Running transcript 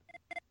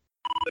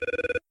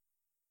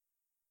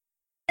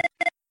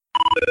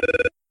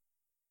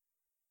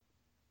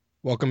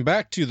Welcome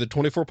back to the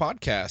 24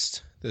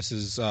 podcast. This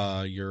is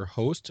your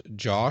host,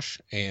 Josh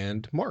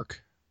and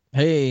Mark.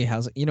 Hey,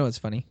 how's it? You know what's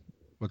funny?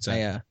 What's I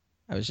that?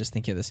 I was just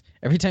thinking of this.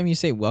 Every time you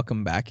say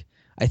 "welcome back,"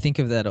 I think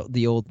of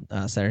the old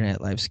Saturday Night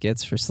Live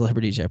skits for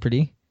Celebrity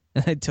Jeopardy,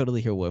 and I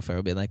totally hear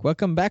Wolfire being like,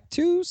 "Welcome back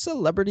to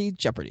Celebrity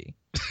Jeopardy."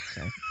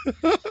 So,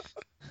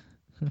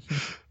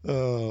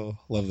 Oh,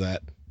 love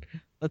that.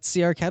 let's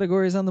see our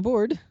categories on the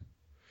board.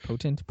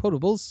 Potent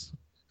potables.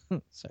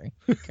 Sorry.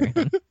 Carry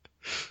on.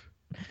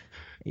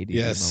 ADD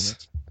Yes,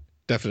 moment.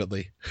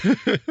 definitely.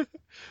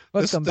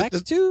 Welcome back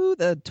this, to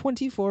the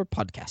 24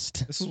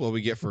 podcast. this is what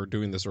we get for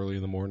doing this early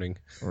in the morning.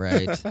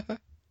 Right.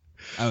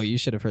 Oh, you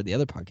should have heard the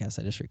other podcast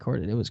I just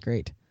recorded. It was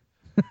great.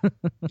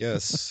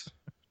 Yes.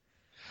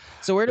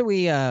 So where do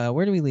we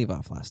leave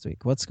off last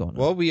week? What's going on?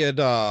 Well, we had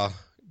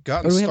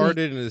gotten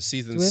started in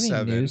season do we have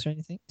 7. Any news or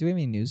anything? Do we have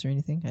any news or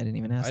anything? I didn't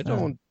even ask.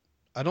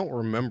 I don't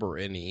remember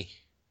any.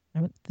 I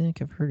don't think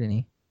I've heard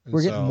any. And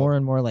We're getting more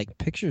and more like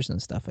pictures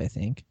and stuff, I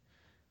think.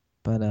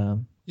 But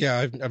yeah,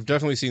 I've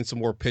definitely seen some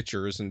more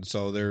pictures, and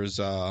so there's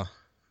that.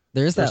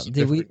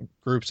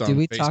 groups on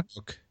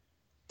Facebook.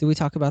 Did we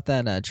talk about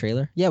that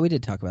trailer? Yeah, we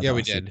did talk about. Yeah,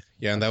 we did.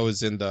 Yeah, and that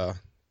was in the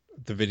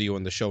video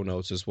in the show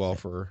notes as well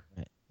for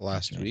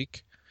last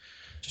week.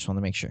 Just want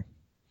to make sure.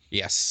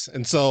 Yes,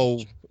 and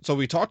so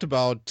we talked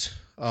about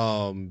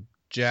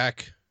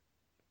Jack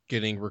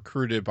getting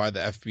recruited by the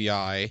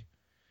FBI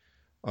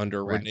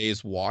under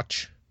Renee's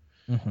watch,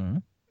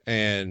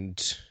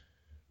 and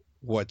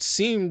what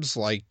seems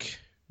like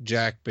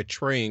Jack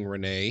betraying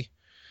Renee,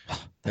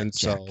 and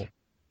Jack. So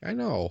I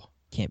know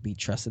can't be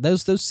trusted.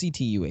 Those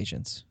CTU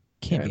agents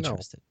can't be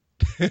trusted.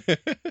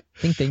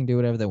 Think they can do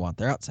whatever they want.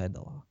 They're outside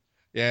the law.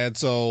 Yeah, and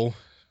so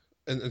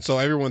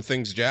everyone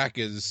thinks Jack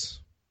is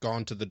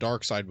gone to the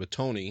dark side with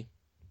Tony,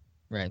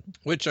 right?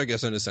 Which I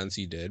guess in a sense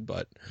he did,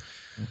 but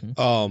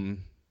and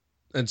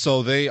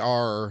so they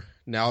are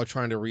now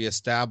trying to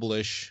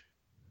reestablish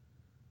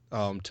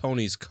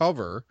Tony's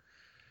cover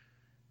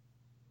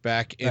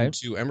back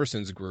into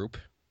Emerson's group,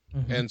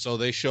 and so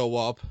they show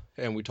up,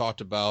 and we talked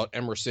about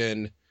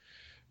Emerson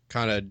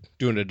kind of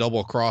doing a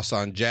double cross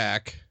on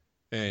Jack,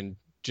 and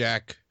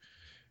Jack,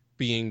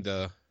 being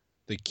the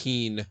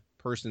keen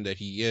person that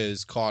he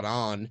is, caught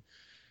on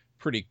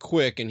pretty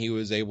quick, and he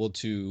was able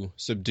to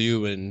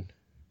subdue and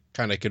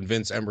kind of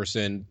convince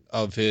Emerson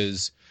of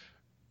his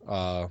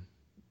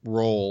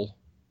role,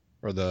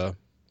 or the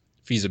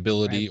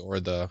feasibility or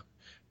the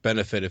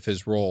benefit of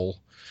his role,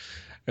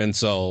 and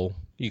so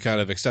he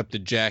kind of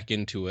accepted Jack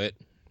into it,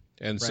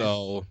 and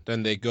so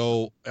then they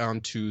go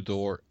onto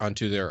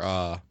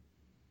their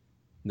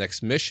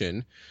next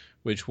mission,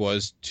 which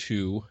was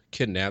to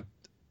kidnap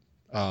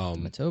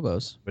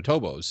Matobos.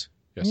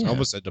 Yes, yeah. I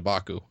almost said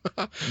Debaku.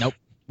 Nope.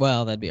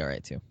 Well, that'd be all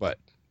right too. But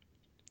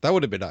that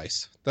would have been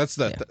nice. That's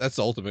the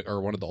ultimate, or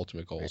one of the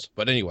ultimate goals. Right.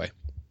 But anyway.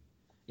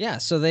 Yeah,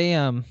 so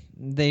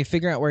they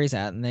figure out where he's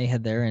at, and they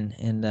head there,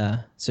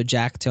 and so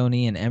Jack,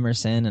 Tony, and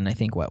Emerson, and I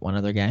think one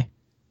other guy.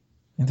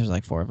 I think there's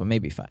like 4 of them,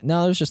 maybe 5.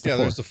 No, there's just the 4.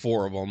 There's the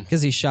 4 of them.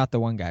 Because he shot the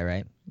one guy,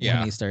 right? Yeah.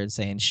 When he started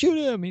saying, "Shoot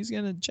him!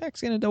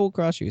 Jack's gonna double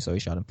cross you," so he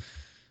shot him.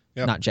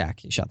 Yep. Not Jack.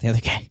 He shot the other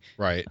guy.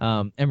 Right.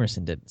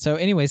 Emerson did. So,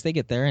 anyways, they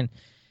get there,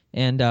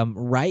 and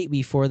right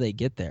before they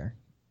get there,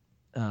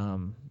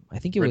 I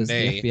think it was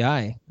the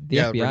FBI.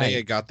 FBI.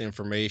 Renee got the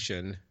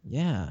information.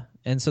 Yeah,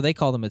 and so they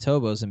called them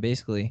Matobos, and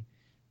basically,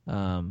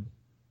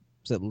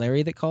 was it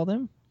Larry that called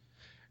him?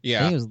 Yeah,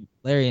 I think it was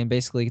Larry, and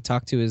basically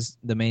talked to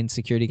the main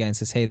security guy and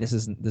says, "Hey, this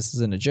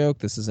isn't a joke.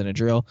 This isn't a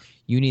drill.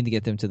 You need to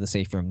get them to the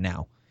safe room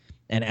now."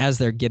 And as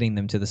they're getting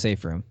them to the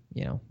safe room,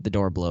 the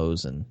door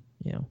blows, and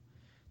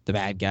the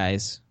bad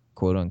guys,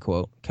 quote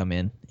unquote, come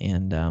in,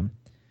 and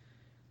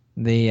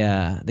they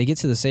get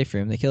to the safe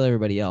room. They kill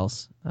everybody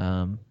else,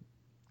 and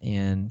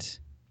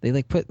they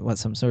like put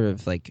some sort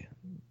of like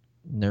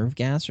nerve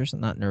gas or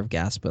something, not nerve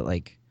gas, but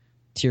like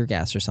tear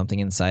gas or something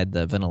inside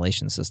the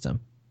ventilation system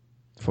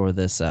for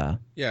this. Some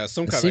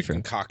kind of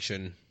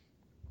concoction.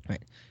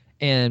 Right.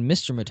 And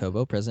Mr.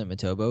 Matobo, President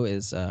Matobo,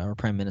 is or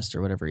Prime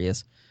Minister, whatever he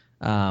is.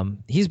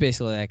 He's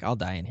basically like, "I'll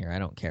die in here. I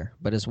don't care."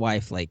 But his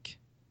wife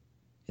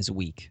is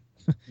weak.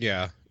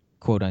 Yeah.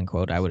 Quote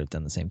unquote. I would have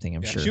done the same thing,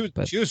 I'm sure.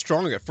 She was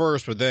strong at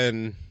first, but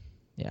then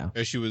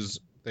as she was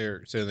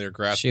sitting there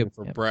grasping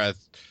for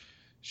breath,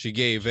 she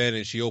gave in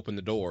and she opened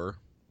the door.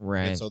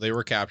 Right. And so they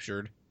were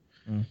captured.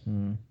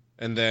 Mm-hmm.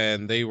 And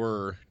then they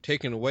were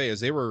taken away.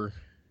 As they were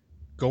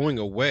going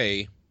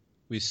away,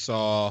 we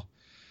saw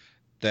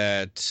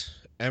that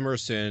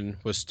Emerson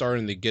was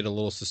starting to get a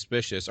little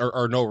suspicious.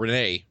 Or no,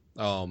 Renee.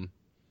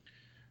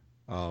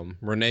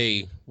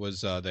 Renee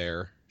was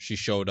there. She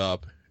showed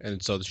up,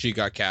 and so she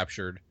got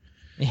captured.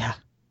 Yeah.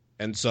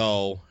 And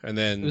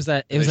then it was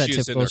that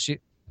typical. It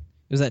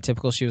was that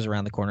typical. She was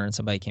around the corner, and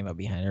somebody came up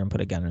behind her and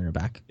put a gun in her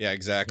back. Yeah,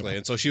 exactly. Yeah.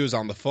 And so she was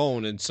on the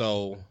phone, and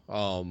so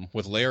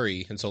with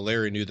Larry, and so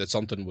Larry knew that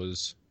something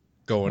was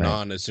going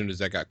on as soon as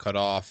that got cut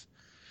off.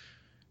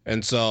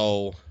 And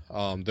so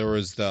there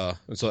was so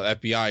the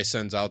FBI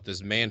sends out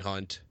this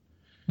manhunt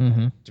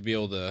to be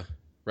able to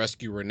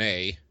rescue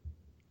Renee.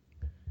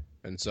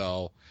 And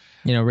so,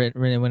 when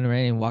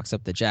Rainey walks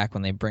up to Jack,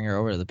 when they bring her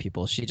over to the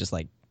people, she just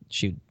like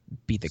she'd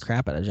beat the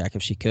crap out of Jack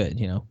if she could.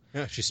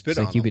 Yeah, she spit She's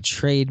on like, you him.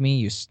 betrayed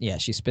me.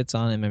 She spits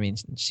on him. I mean,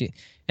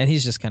 and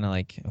he's just kind of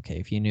like, okay,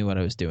 if you knew what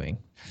I was doing.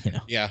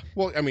 Yeah.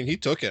 Well, I mean, he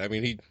took it. I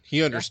mean,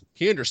 he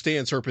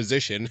understands her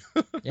position.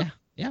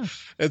 Yeah.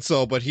 And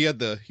so, but he had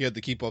to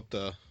keep up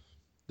the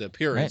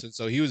appearance, Right. and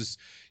so he was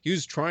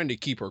trying to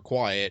keep her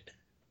quiet.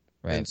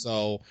 Right. And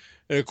so,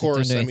 and of Don't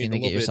course, do I anything mean, a to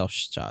little get bit. yourself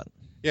shot.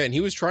 Yeah, and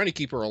he was trying to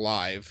keep her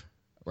alive.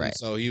 Right. And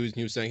so he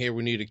was saying, hey,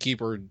 we need to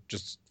keep her,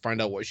 just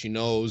find out what she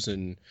knows,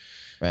 and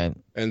Right.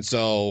 and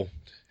so,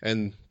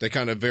 and they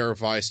kind of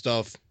verify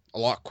stuff a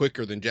lot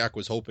quicker than Jack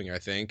was hoping, I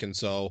think. And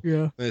so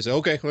they say,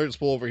 okay, let's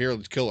pull over here,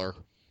 let's kill her.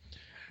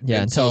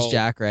 Yeah, and tells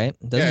Jack, right?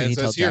 Doesn't he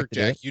tell here, Jack to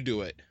do it? you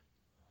do it.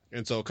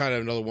 And so, kind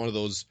of another one of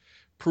those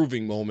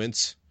proving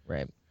moments.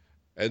 Right.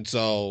 And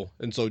so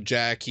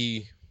Jack,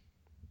 he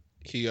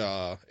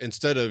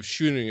instead of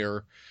shooting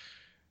her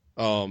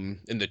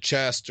in the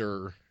chest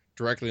or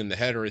directly in the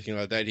head or anything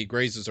like that, he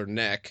grazes her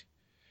neck.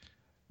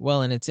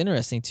 Well, and it's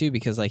interesting too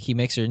because like he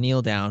makes her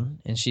kneel down,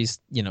 and she's,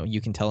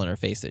 you can tell in her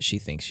face that she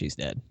thinks she's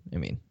dead. I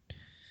mean,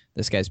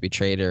 this guy's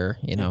betrayed her,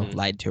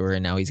 lied to her,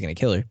 and now he's gonna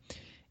kill her.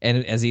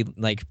 And as he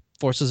like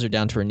forces her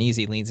down to her knees,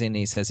 he leans in and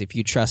he says, "If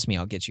you trust me,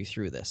 I'll get you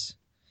through this."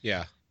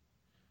 Yeah.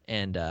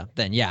 And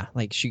then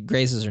like she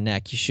grazes her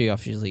neck, she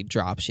obviously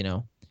drops,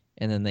 and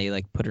then they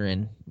like put her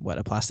in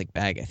a plastic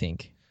bag, I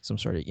think, some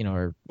sort of,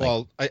 or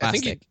like I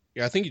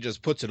think he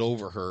just puts it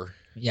over her.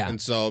 Yeah.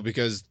 And so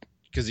because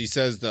he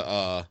says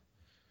that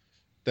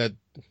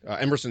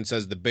Emerson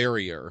says the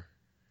barrier.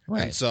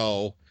 Right. And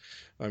so,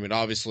 I mean,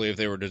 obviously, if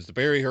they were to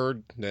bury her,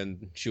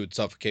 then she would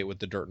suffocate with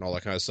the dirt and all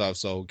that kind of stuff.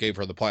 So gave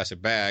her the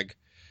plastic bag.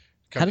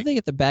 How did they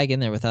get the bag in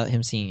there without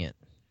him seeing it?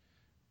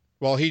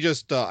 Well, he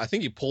just, I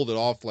think he pulled it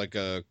off like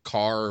a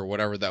car or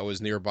whatever that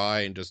was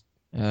nearby and just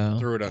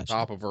threw it on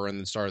top of her and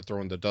then started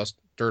throwing the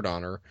dirt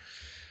on her.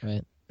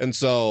 Right. And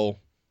so,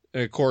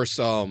 and of course,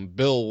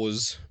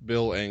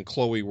 Bill and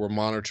Chloe were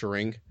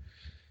monitoring.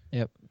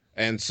 Yep.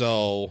 And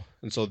so,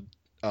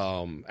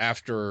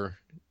 after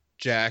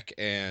Jack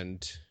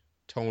and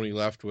Tony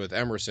left with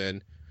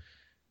Emerson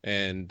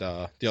and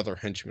the other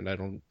henchman, I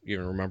don't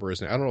even remember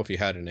his name. I don't know if he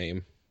had a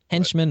name.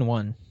 Henchman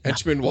 1.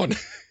 Henchman 1.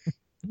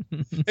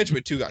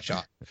 Henchman 2 got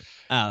shot.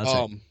 Oh, that's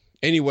right.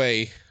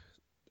 Anyway,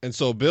 and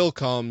so Bill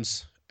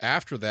comes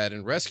after that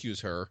and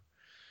rescues her.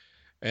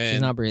 And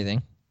she's not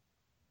breathing.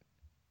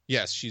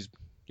 Yes, she's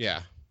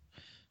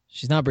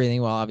not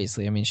breathing well,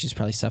 obviously. I mean, she's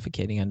probably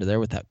suffocating under there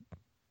with that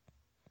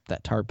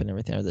tarp and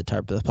everything, or the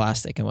tarp of the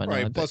plastic and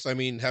whatnot. Right. Plus, I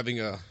mean, having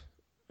a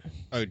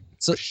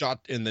shot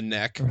in the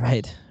neck.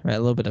 Right. A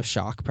little bit of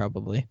shock,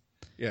 probably.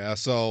 Yeah.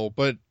 So,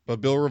 but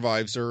Bill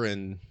revives her,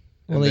 and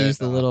they use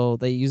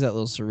they use that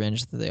little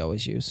syringe that they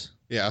always use.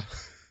 Yeah.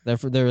 They're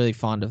really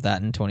fond of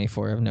that in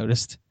 24. I've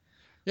noticed.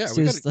 Yeah.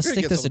 Let's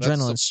stick this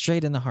adrenaline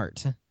straight in the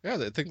heart. Yeah,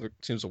 I think it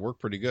seems to work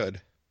pretty good.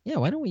 Yeah,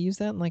 why don't we use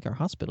that in like our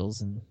hospitals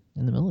and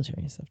in the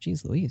military and stuff?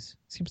 Jeez Louise.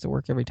 It seems to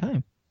work every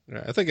time.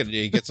 Yeah, I think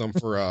you get some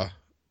for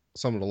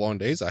some of the long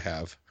days I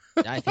have.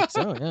 I think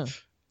so, yeah.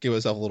 Give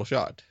myself a little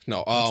shot.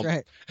 No, That's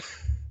right.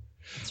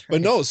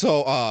 But no,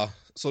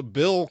 so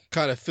Bill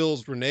kind of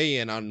fills Renee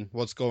in on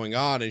what's going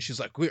on, and she's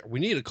like, we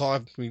need to call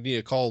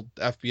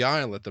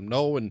FBI and let them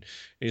know, and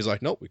he's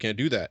like, nope, we can't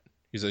do that.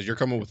 He says, you're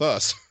coming with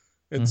us.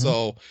 And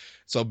so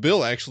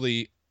Bill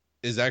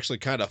is actually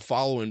kind of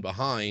following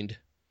behind.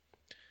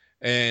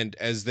 And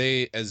as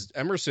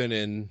Emerson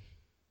and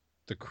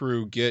the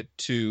crew get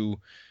to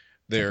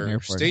their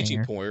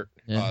staging point,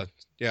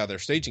 their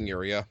staging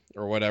area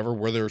or whatever,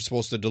 where they're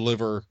supposed to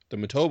deliver the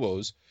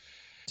Matobos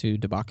to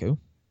D'Baku,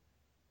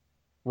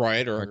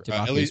 right? Or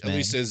at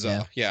least his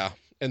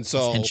And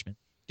so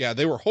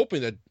they were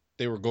hoping that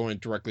they were going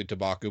directly to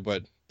Baku,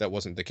 but that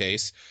wasn't the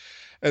case.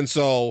 And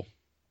so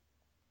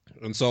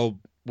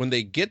when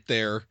they get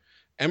there,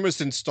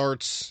 Emerson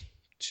starts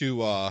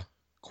to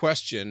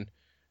question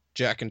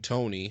Jack and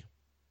Tony,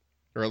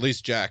 or at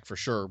least Jack for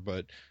sure,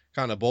 but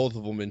kind of both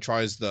of them, and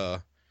tries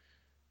the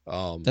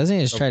doesn't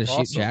he just try to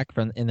shoot Jack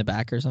from in the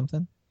back or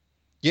something?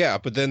 Yeah,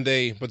 but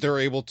they're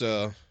able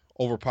to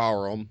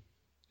overpower him.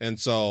 And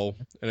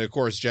of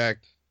course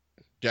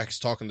Jack's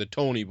talking to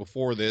Tony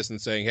before this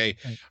and saying, hey,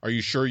 are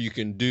you sure you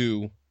can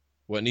do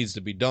what needs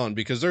to be done?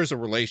 Because there's a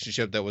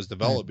relationship that was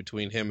developed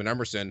between him and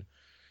Emerson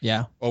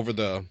over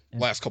the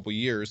last couple of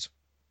years.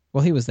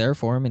 Well, he was there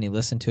for him, and he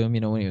listened to him,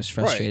 when he was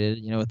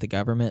frustrated, with the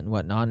government and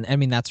whatnot. And, I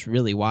mean, that's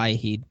really why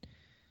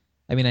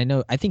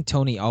I think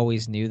Tony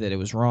always knew that it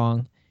was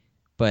wrong,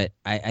 but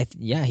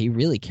he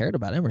really cared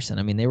about Emerson.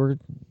 I mean, they were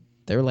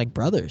like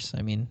brothers.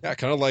 I mean,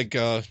 kind of like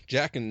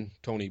Jack and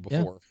Tony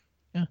before.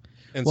 Yeah.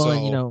 And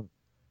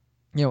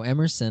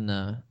Emerson,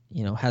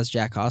 has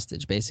Jack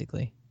hostage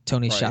basically.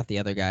 Tony shot the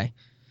other guy,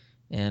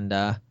 and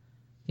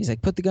he's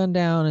like, put the gun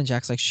down, and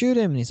Jack's like, shoot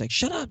him, and he's like,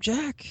 shut up,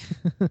 Jack.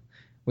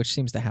 Which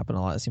seems to happen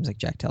a lot. It seems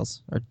like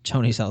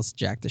Tony tells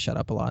Jack to shut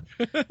up a lot.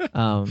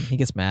 He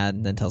gets mad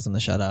and then tells him to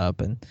shut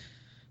up, and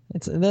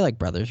They're like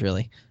brothers,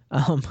 really.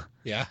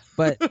 Yeah.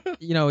 But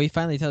he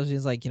finally tells me,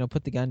 he's like,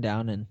 put the gun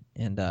down, and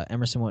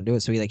Emerson won't do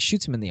it, so he like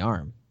shoots him in the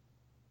arm.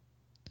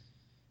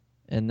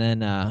 And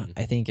then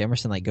I think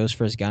Emerson like goes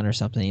for his gun or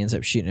something. He ends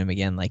up shooting him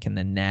again, like in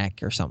the neck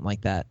or something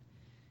like that.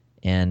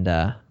 And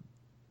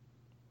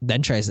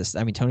then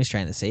Tony's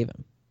trying to save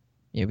him,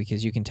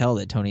 because you can tell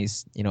that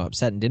Tony's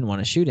upset and didn't want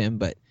to shoot him,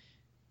 but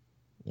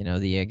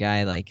the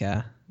guy like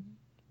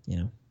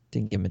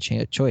didn't give him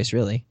a choice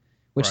really,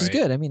 which is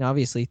good. I mean,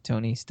 obviously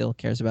Tony still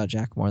cares about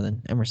Jack more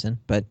than Emerson,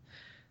 but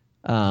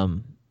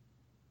Emerson's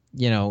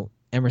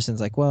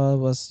like, well, it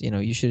was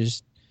you should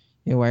just.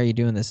 Why are you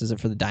doing this? Is it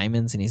for the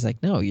diamonds? And he's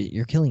like, no,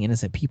 you're killing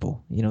innocent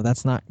people.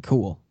 That's not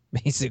cool,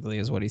 basically,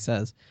 is what he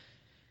says.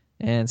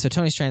 And so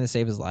Tony's trying to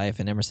save his life,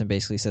 and Emerson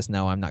basically says,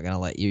 no, I'm not going to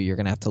let you. You're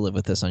going to have to live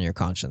with this on your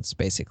conscience,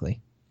 basically.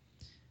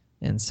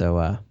 And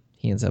so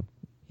he ends up,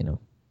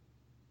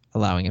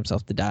 allowing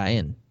himself to die.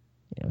 And,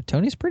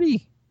 Tony's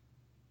pretty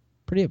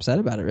upset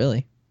about it,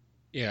 really.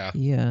 Yeah.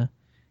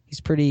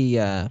 He's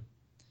pretty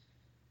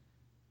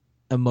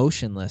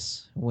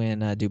emotionless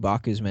when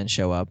Dubaku's men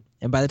show up.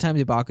 And by the time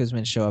Dubaku's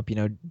men show up,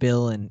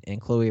 Bill and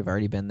Chloe have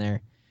already been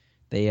there.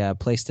 They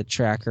placed a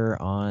tracker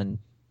on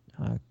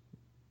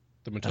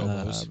the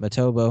Matobos.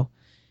 Matobo,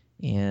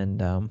 and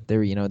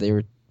they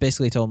were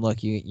basically told him, look,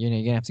 you're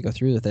gonna have to go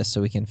through with this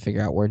so we can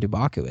figure out where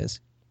Dubaku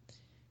is.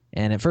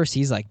 And at first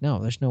he's like, no,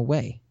 there's no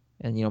way.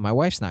 And my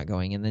wife's not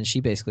going. And then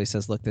she basically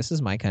says, look, this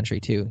is my country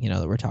too,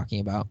 that we're talking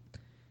about,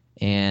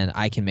 and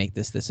I can make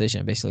this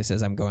decision. Basically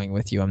says, I'm going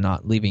with you. I'm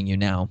not leaving you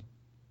now.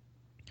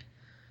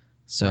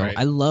 So right.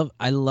 I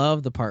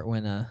love the part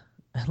when the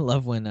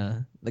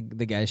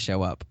guys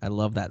show up. I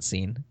love that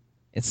scene.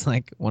 It's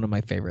like one of my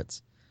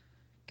favorites,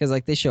 because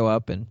like they show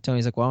up and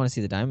Tony's like, well, I want to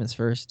see the diamonds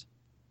first.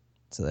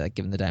 So they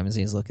give him the diamonds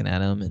and he's looking at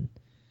them, and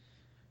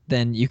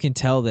then you can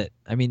tell that.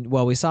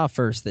 We saw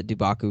first that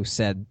Dubaku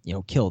said,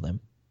 kill them,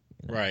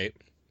 right?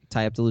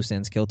 Tie up the loose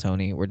ends, kill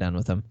Tony. We're done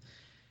with him.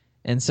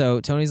 And so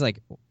Tony's like,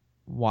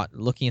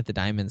 looking at the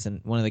diamonds,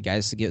 and one of the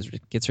guys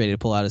gets ready to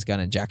pull out his gun,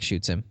 and Jack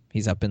shoots him.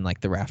 He's up in like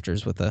the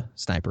rafters with a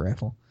sniper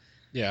rifle.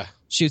 Yeah,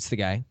 shoots the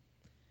guy.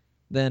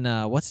 Then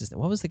what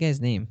was the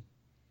guy's name?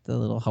 The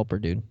little helper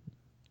dude,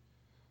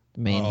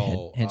 the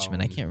main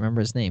henchman. I can't remember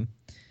his name.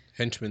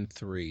 Henchman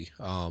 3.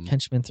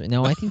 Henchman 3.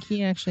 No, I think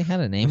he actually had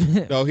a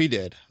name. No, he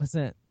did. What's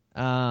that?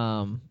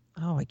 I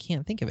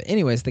can't think of it.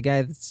 Anyways, the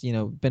guy that's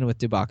been with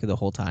Dubaku the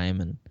whole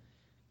time and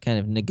kind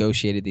of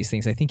negotiated these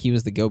things. I think he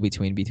was the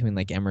go-between between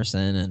like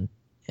Emerson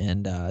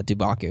and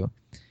Dubaku.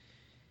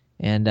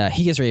 And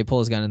he gets ready to pull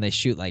his gun, and they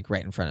shoot like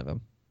right in front of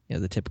him.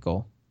 The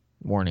typical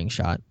warning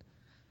shot.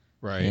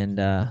 Right.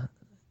 And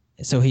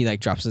so he like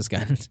drops his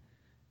gun,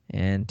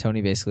 and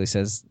Tony basically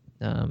says,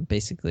 all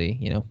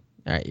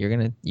right,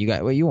 you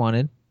got what you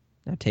wanted.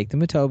 Now take the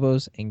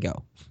Matobos and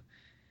go.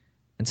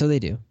 And so they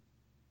do.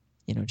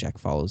 Jack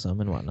follows them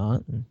and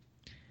whatnot. And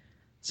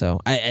so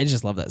I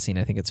just love that scene.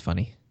 I think it's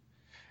funny.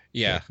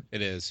 Yeah,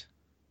 it is.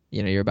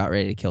 You're about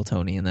ready to kill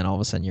Tony, and then all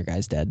of a sudden your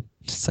guy's dead.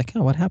 It's like,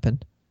 oh, what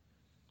happened?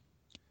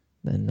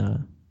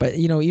 Then, but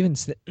even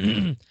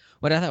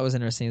what I thought was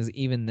interesting is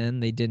even then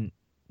they didn't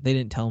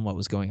tell him what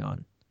was going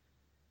on.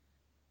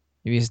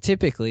 Because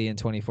typically in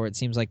 24, it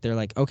seems like they're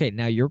like, okay,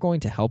 now you're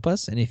going to help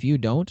us, and if you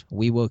don't,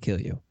 we will kill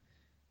you.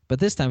 But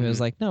this time it was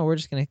like, no, we're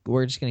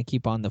just gonna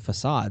keep on the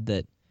facade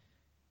that,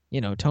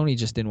 Tony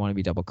just didn't want to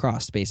be double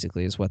crossed.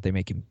 Basically, is what they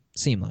make him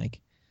seem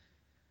like.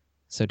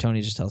 So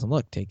Tony just tells him,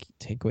 look, take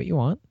what you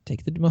want.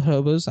 Take the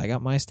Matobos. I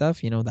got my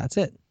stuff. That's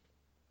it.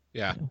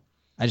 Yeah.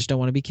 I just don't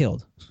want to be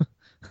killed.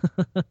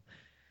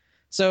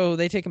 So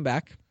they take him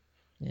back.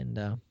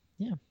 And,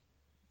 yeah.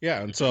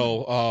 Yeah, and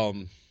so,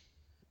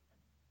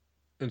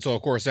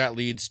 of course, that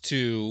leads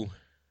to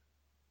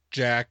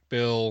Jack,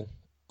 Bill,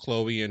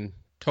 Chloe, and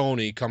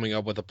Tony coming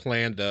up with a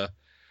plan to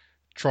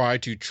try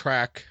to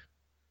track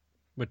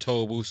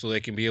Matobu so they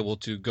can be able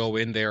to go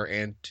in there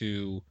and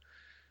to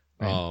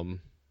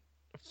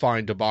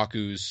find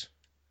Dubaku's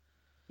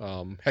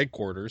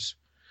headquarters.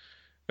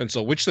 And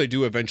so, which they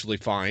do eventually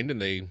find,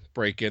 and they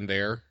break in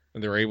there,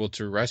 and they're able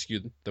to rescue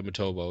the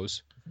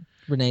Matobos.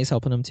 Renee's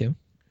helping them too.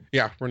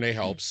 Yeah, Renee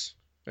helps.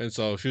 And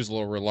so she was a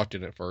little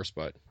reluctant at first,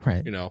 but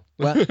right.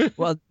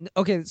 Well,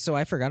 okay. So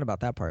I forgot about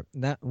that part.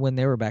 That when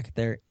they were back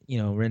there,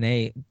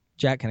 Renee,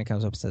 Jack kind of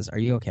comes up and says, "Are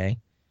you okay?"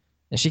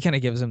 And she kind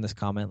of gives him this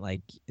comment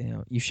like,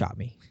 "You shot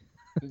me."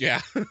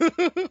 Yeah.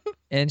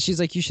 And she's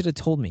like, "You should have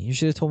told me. You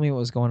should have told me what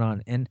was going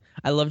on." And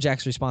I love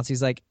Jack's response.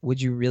 He's like,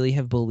 "Would you really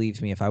have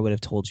believed me if I would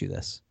have told you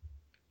this?"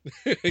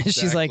 Exactly. And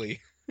she's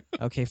like,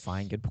 "Okay,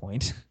 fine, good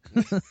point."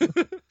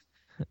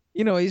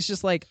 He's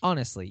just like,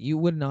 honestly, you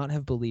would not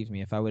have believed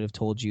me if I would have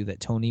told you that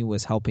Tony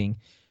was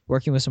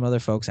working with some other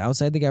folks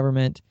outside the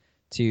government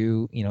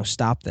to,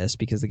 stop this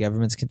because the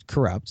government's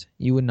corrupt.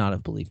 You would not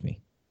have believed me.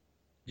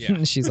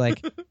 Yeah. She's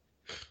like,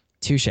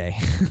 touche.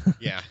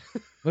 Yeah.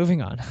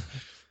 Moving on.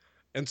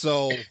 And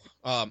so,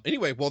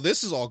 anyway, while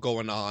this is all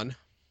going on,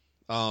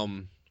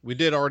 we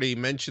did already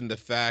mention the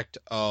fact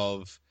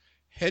of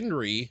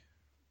Henry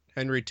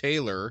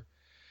Taylor,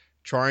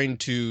 trying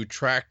to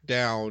track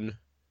down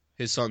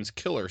his son's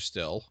killer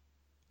still.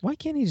 Why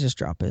can't he just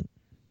drop it?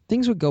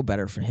 Things would go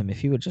better for him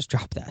if he would just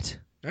drop that.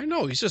 I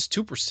know, he's just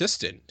too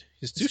persistent.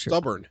 He's too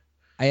stubborn.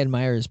 I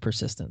admire his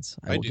persistence.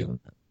 I do. Give him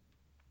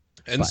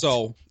that. And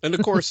so, and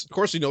of course,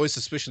 we know his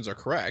suspicions are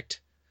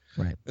correct.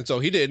 Right. And so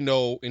he didn't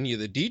know any of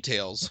the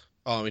details.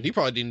 And he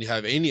probably didn't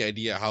have any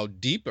idea how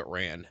deep it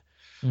ran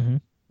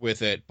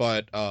with it.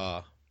 But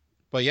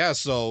yeah,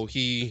 so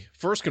he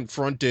first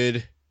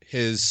confronted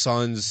his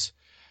son's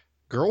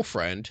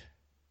girlfriend,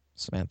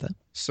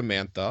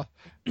 Samantha.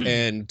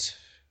 And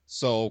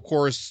so, of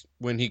course,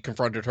 when he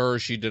confronted her,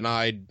 she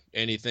denied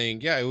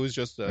anything. Yeah, it was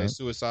just a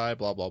suicide,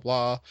 blah, blah,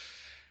 blah.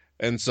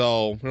 And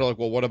so they're like,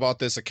 well, what about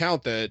this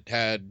account that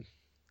had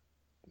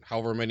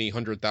however many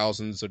hundred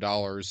thousands of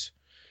dollars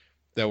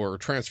that were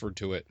transferred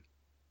to it?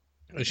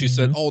 And she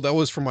said, oh, that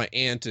was from my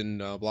aunt and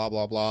blah,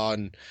 blah, blah.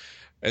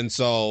 And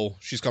so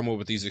she's coming up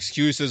with these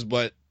excuses,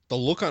 but the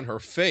look on her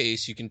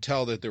face, you can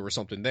tell that there was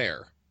something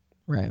there.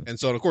 Right. And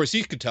so, of course,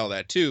 he could tell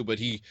that too, but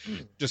he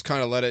just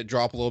kind of let it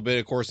drop a little bit.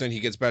 Of course, then he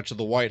gets back to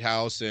the White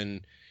House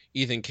and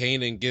Ethan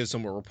Kanan gives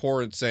him a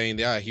report saying,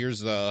 yeah, here's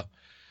the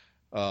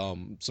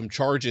some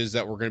charges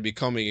that were going to be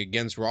coming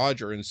against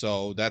Roger. And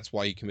so that's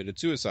why he committed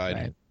suicide.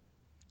 Right.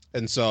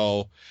 And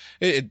so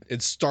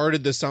it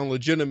started to sound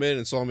legitimate.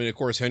 And so, I mean, of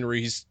course,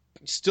 Henry, he's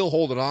still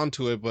holding on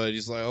to it, but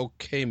he's like,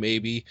 okay,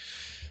 maybe.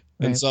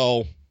 Right. And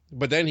so,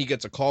 but then he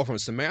gets a call from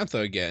Samantha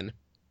again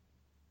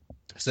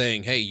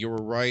saying, hey, you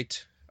were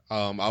right.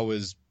 I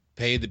was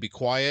paid to be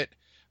quiet,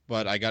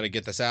 but I got to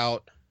get this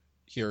out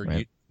here.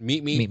 Right. You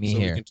meet me so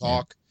here. We can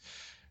talk,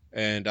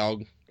 and I'll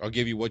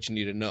give you what you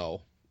need to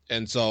know.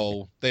 And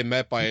so they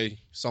met by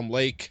some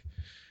lake,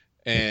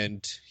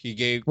 and he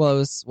gave. Well,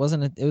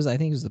 wasn't it? It was. I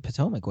think it was the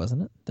Potomac,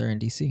 wasn't it? They're in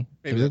D.C.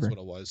 Maybe that's what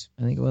it was.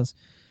 I think it was.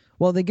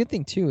 Well, the good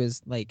thing too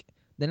is like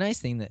the nice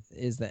thing that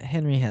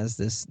Henry has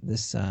this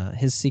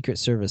his Secret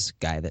Service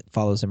guy that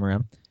follows him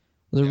around.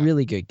 Was a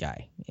really good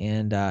guy,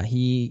 and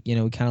he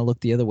kind of looked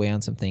the other way on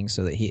some things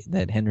so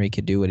that Henry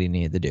could do what he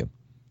needed to do,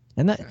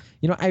 and that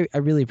I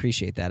really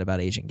appreciate that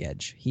about Agent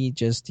Gedge. He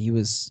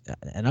was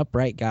an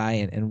upright guy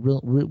and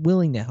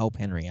willing to help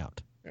Henry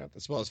out. Yeah,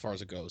 that's about as far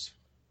as it goes.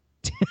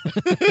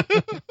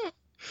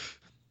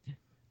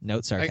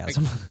 Note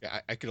sarcasm.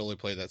 I could only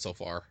play that so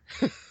far.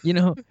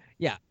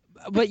 Yeah,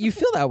 but you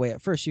feel that way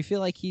at first. You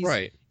feel like he's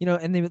right,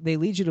 and they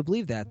lead you to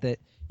believe that.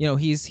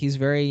 He's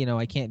very,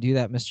 I can't do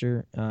that,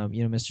 Mr.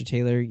 Mr.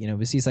 Taylor,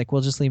 because he's like, well,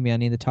 just leave me. I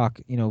need to talk,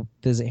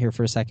 visit here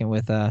for a second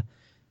with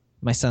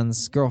my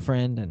son's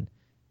girlfriend. And,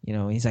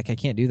 he's like, I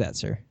can't do that,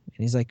 sir. And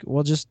he's like,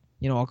 well, just,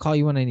 I'll call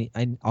you when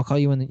I'll call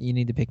you when you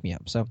need to pick me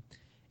up. So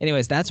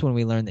anyways, that's when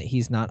we learn that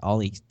he's not all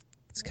he's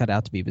cut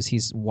out to be, because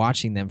he's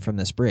watching them from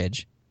this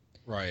bridge.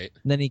 Right.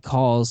 And then he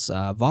calls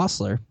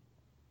Vossler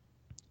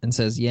and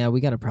says, yeah,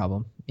 we got a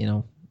problem.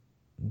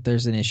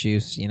 There's an issue.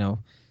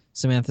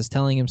 Samantha's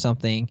telling him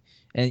something.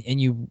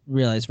 And you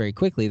realize very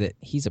quickly that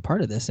he's a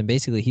part of this, and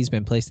basically he's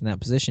been placed in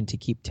that position to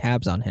keep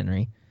tabs on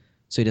Henry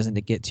so he doesn't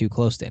get too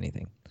close to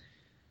anything.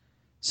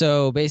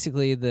 So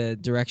basically the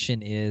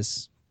direction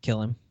is kill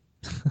him,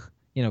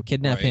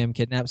 kidnap him,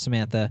 kidnap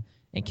Samantha,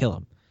 and kill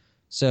him.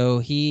 So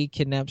he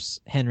kidnaps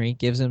Henry,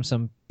 gives him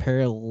some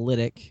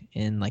paralytic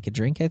in like a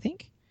drink, I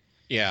think.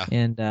 Yeah.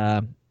 And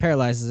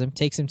paralyzes him,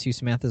 takes him to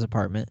Samantha's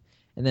apartment.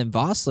 And then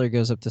Vossler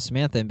goes up to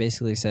Samantha and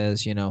basically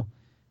says,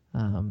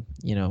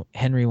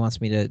 Henry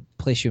wants me to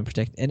place you in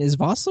protect. And is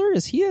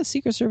he a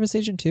Secret Service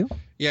agent too?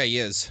 Yeah, he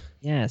is.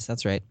 Yes,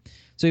 that's right.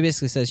 So he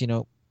basically says,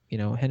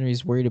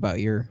 Henry's worried about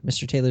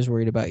Mr. Taylor's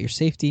worried about your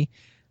safety.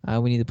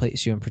 We need to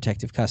place you in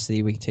protective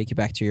custody. We can take you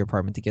back to your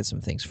apartment to get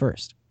some things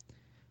first.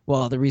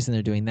 Well, the reason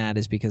they're doing that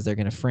is because they're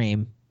going to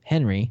frame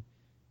Henry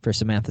for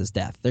Samantha's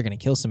death. They're going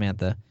to kill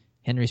Samantha.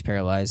 Henry's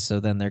paralyzed, so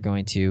then they're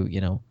going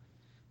to,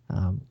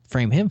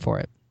 frame him for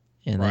it.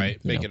 And right,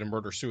 then, make it a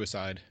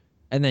murder-suicide.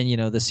 And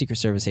then, the Secret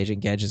Service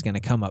agent Gedge is going to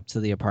come up to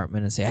the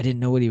apartment and say, I didn't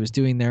know what he was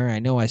doing there. I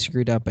know I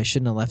screwed up. I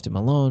shouldn't have left him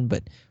alone.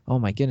 But, oh,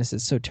 my goodness,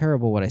 it's so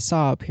terrible what I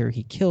saw up here.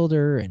 He killed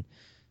her and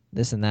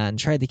this and that and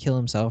tried to kill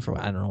himself. Or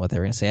I don't know what they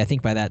were going to say. I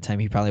think by that time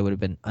he probably would have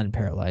been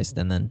unparalyzed.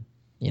 And then,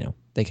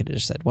 they could have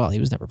just said, well, he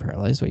was never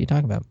paralyzed. What are you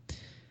talking about?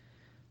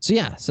 So,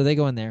 yeah. So they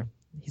go in there.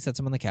 He sets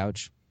him on the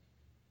couch.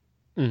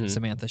 Mm-hmm.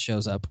 Samantha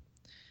shows up.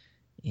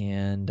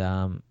 And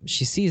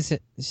she sees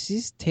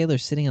Taylor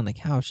sitting on the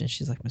couch, and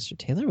she's like, Mr.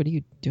 Taylor, what are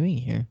you doing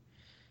here?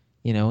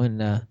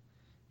 And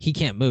he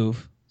can't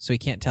move, so he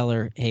can't tell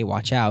her, hey,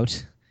 watch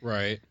out.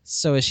 Right.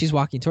 So as she's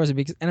walking towards him,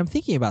 and I'm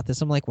thinking about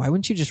this, I'm like, why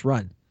wouldn't you just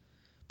run?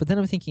 But then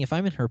I'm thinking, if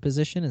I'm in her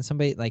position and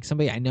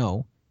somebody I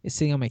know is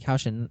sitting on my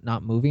couch and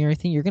not moving or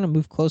anything, you're going to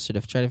move closer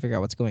to try to figure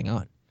out what's going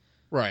on.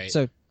 Right.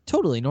 So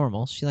totally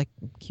normal. She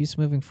keeps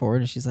moving forward,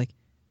 and she's like,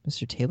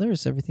 Mr. Taylor,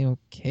 is everything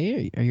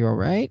okay? Are you all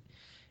right?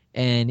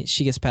 And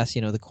she gets past,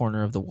 the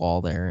corner of the wall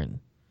there, and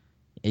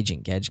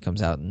Agent Gedge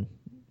comes out and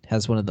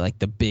has one of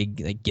the big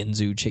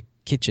Ginzu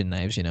kitchen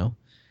knives,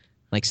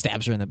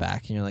 stabs her in the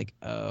back, and you're like,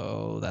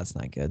 oh, that's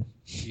not good.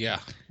 Yeah,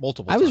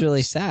 multiple. I was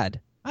really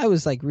sad. I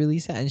was really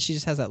sad, and she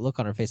just has that look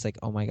on her face, like,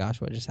 oh my gosh,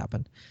 what just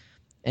happened?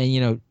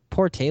 And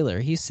poor Taylor,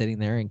 he's sitting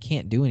there and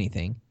can't do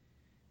anything,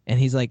 and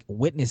he's like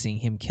witnessing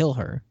him kill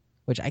her,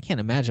 which I can't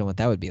imagine what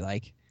that would be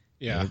like.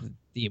 Yeah.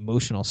 The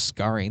emotional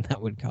scarring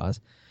that would cause.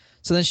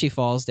 So then she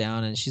falls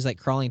down and she's like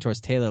crawling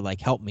towards Taylor, like,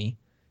 help me.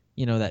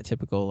 That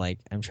typical, like,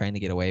 I'm trying to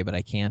get away, but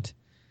I can't.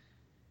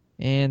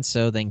 And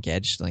so then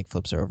Gedge like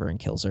flips her over and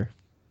kills her.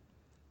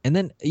 And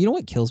then, you know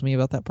what kills me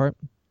about that part?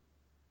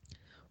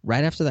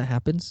 Right after that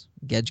happens,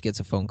 Gedge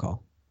gets a phone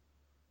call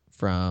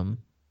from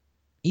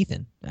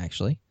Ethan,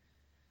 actually.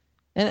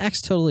 And it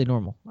acts totally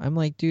normal. I'm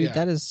like, dude,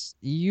 that is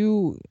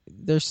you.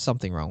 There's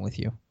something wrong with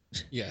you.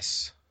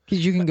 Yes.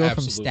 Because you can go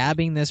from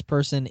stabbing this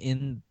person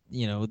in,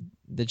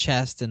 the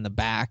chest and the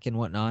back and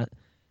whatnot,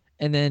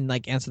 and then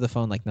like answer the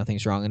phone like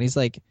nothing's wrong. And he's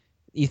like,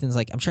 Ethan's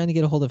like, I'm trying to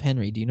get a hold of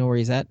Henry. Do you know where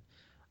he's at?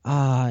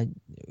 Yeah,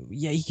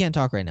 he can't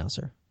talk right now,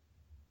 sir.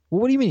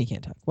 Well, what do you mean he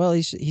can't talk? Well,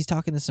 he's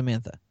talking to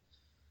Samantha.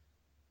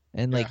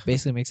 And like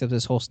basically makes up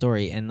this whole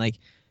story. And like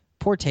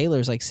poor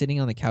Taylor's like sitting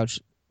on the couch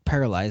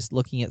paralyzed,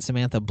 looking at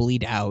Samantha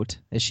bleed out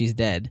as she's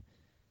dead,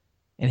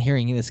 and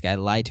hearing this guy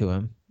lie to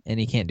him, and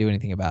he can't do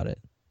anything about it.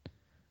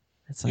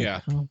 It's like,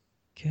 oh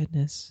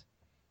goodness.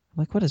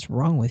 I'm like, what is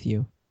wrong with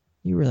you?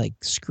 You were like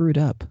screwed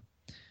up.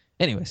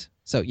 Anyways,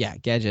 so yeah,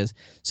 Gedge.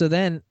 So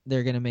then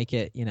they're gonna make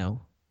it,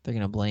 they're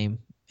gonna blame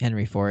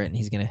Henry for it, and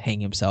he's gonna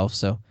hang himself.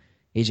 So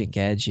Agent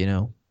Gedge,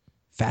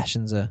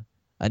 fashions a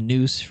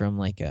noose from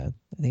like I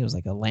think it was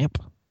like a lamp,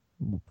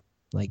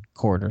 like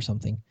cord or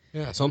something.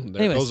 Yeah, something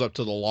there. Goes up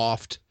to the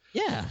loft.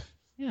 Yeah,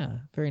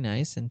 very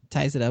nice, and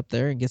ties it up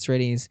there and gets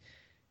ready.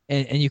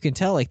 And you can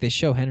tell like they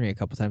show Henry a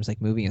couple times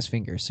like moving his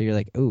fingers, so you're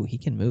like, oh, he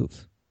can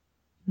move.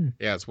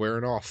 Yeah, it's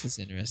wearing off. It's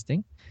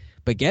interesting,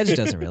 but Gedge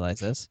doesn't realize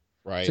this.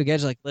 Right. So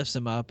Gedge like lifts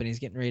him up, and he's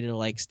getting ready to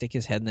like stick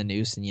his head in the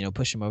noose and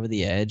push him over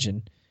the edge,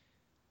 and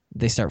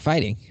they start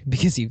fighting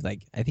because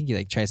I think he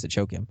like tries to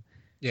choke him.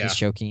 Yeah. He's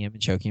choking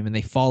him, and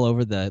they fall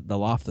over the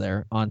loft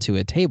there onto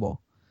a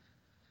table.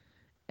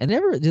 And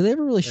do they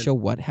ever really show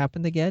what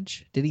happened to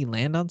Gedge? Did he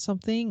land on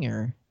something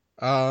or?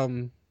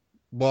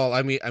 Well,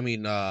 I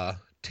mean,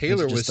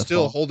 Taylor was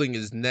still holding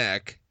his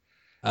neck.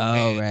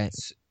 Oh, right.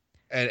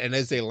 And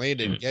as they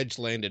landed, Gedge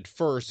landed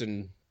first,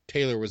 and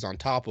Taylor was on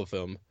top of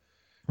him.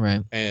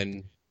 Right.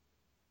 And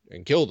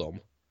killed him.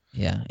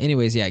 Yeah.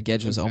 Anyways, yeah,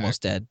 Gedge was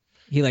almost dead.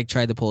 He like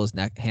tried to pull his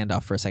hand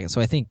off for a second.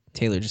 So I think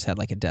Taylor just had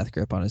like a death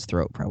grip on his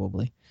throat,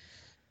 probably.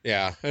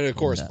 Yeah. And of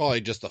course,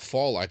 probably just a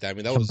fall like that. I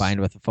mean, that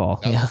combined with the fall.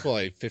 That was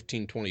probably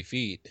 15, 20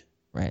 feet.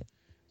 Right.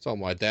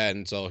 Something like that.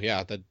 And so,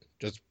 yeah, that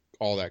just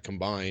all that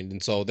combined.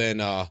 And so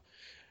then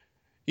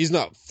he's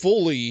not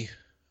fully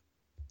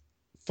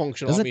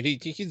functional.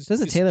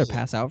 Doesn't Taylor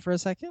pass out for a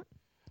second?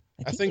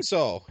 I think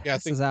so. Yeah,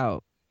 passes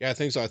out. Yeah, I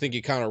think so. I think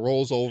he kind of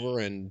rolls over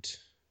and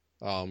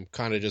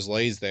kind of just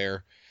lays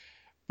there.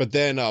 But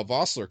then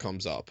Vossler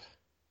comes up.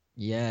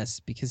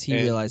 Yes, because he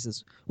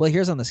realizes. Well,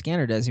 here's on the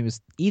scanner does.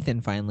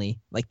 Ethan finally,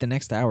 like the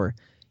next hour,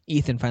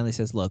 Ethan finally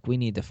says, "Look, we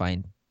need to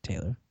find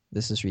Taylor.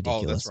 This is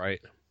ridiculous." Oh, that's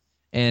right.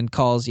 And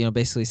calls,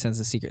 basically sends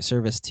the Secret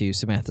Service to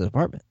Samantha's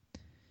apartment.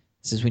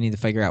 Says we need to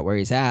figure out where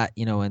he's at,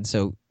 and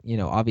so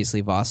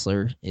obviously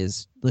Vossler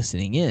is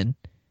listening in.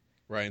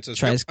 Right. And says,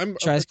 tries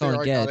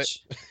calling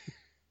Gedge.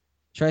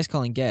 Tries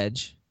calling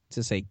Gedge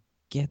to say,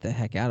 "Get the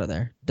heck out of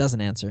there."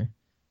 Doesn't answer.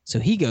 So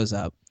he goes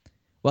up.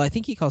 Well, I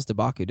think he calls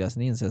D'Baku,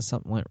 doesn't he, and says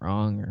something went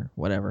wrong or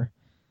whatever.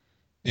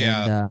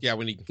 Yeah,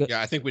 and,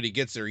 I think when he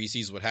gets there, he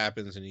sees what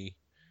happens, and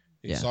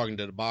he's talking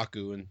to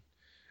D'Baku and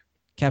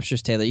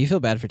captures Taylor. You feel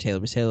bad for Taylor,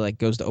 but Taylor like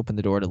goes to open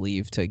the door to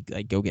leave to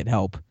like go get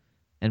help,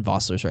 and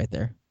Vossler's right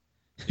there.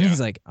 Yeah.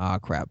 He's like, "Ah,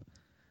 crap."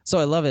 So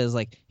I love it. Is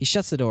like he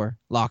shuts the door,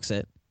 locks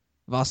it.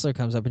 Vossler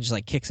comes up and just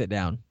like kicks it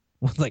down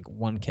with like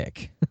one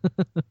kick.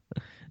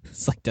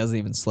 It's like doesn't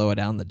even slow it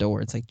down the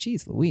door. It's like,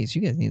 geez, Louise,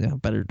 you guys need to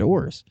have better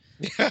doors.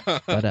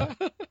 But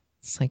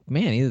it's like,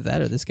 man, either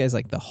that or this guy's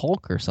like the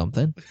Hulk or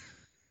something.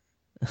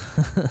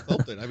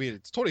 Something. I mean,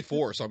 it's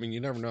 24, so I mean, you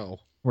never know.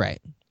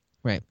 Right.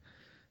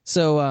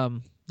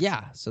 So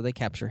so they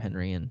capture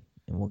Henry, and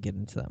we'll get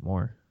into that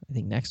more, I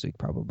think, next week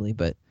probably.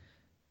 But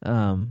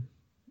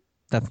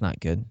that's not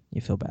good.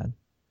 You feel bad.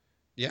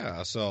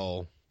 Yeah.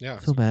 So. Yeah.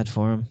 Feel bad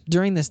for him.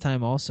 During this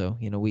time also,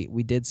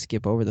 we did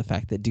skip over the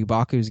fact that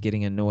D'Baku's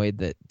getting annoyed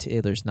that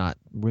Taylor's not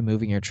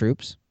removing her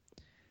troops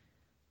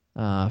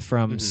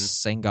from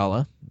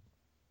Sangala,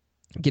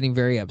 getting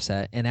very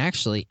upset. And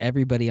actually,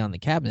 everybody on the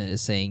cabinet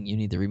is saying you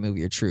need to remove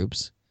your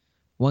troops.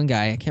 One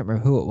guy, I can't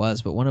remember who it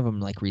was, but one of them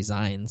like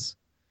resigns.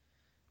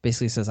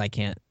 Basically says, I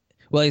can't.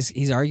 Well,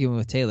 he's arguing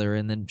with Taylor,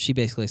 and then she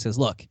basically says,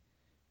 look,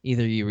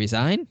 either you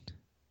resign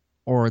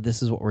or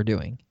this is what we're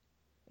doing.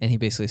 And he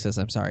basically says,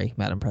 I'm sorry,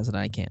 Madam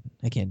President, I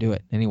can't do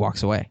it. And he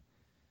walks away.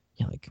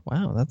 You're like,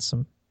 wow, that's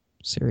some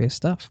serious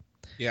stuff.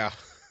 Yeah.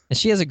 And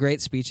she has a great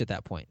speech at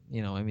that point.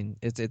 I mean,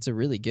 it's a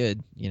really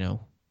good,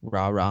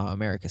 rah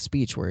America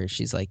speech where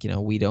she's like,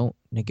 we don't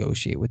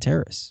negotiate with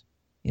terrorists.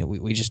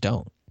 We just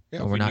don't.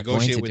 Yeah, we're not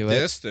going to do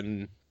this,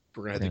 then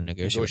we're going to have to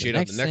negotiate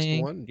on the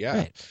next one. Yeah.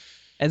 Right.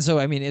 And so,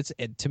 I mean,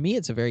 to me,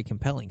 it's a very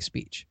compelling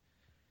speech.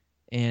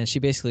 And she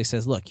basically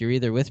says, look, you're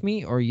either with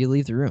me or you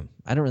leave the room.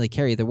 I don't really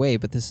care either way,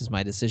 but this is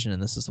my decision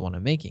and this is the one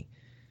I'm making.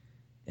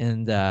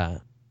 And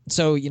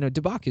so,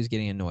 Dubaku's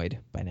getting annoyed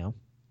by now.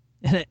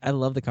 And I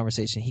love the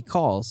conversation. He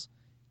calls,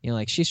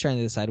 like she's trying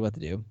to decide what to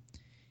do.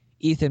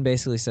 Ethan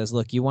basically says,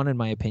 look, you wanted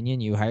my opinion.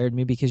 You hired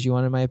me because you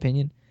wanted my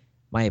opinion.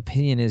 My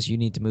opinion is you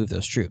need to move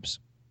those troops.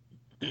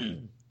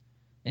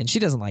 And she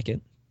doesn't like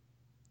it.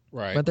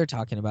 Right. But they're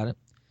talking about it.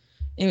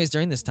 Anyways,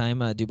 during this time,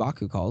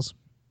 Dubaku calls.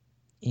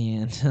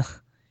 And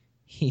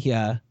he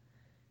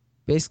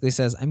basically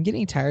says, I'm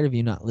getting tired of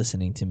you not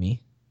listening to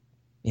me.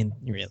 And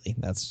really,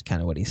 that's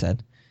kind of what he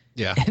said.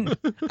 Yeah. And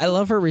I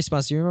love her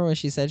response. Do you remember what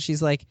she said?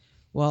 She's like,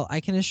 well, I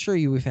can assure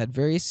you we've had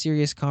very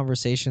serious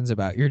conversations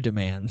about your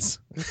demands.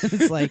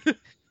 It's like,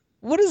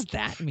 what does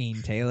that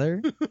mean,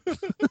 Taylor?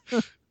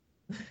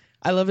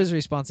 I love his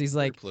response. He's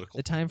like,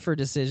 the time for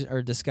decision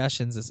or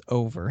discussions is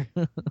over.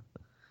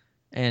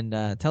 And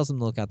tells them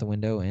to look out the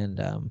window,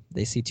 and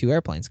they see two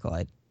airplanes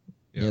collide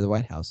near the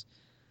White House.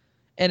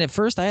 And at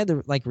first, I had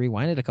to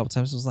rewind it a couple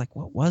times. I was like,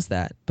 what was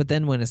that? But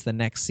then when it's the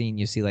next scene,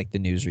 you see the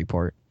news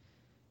report.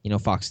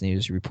 Fox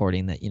News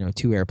reporting that,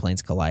 two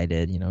airplanes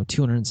collided,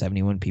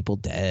 271 people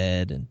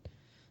dead, and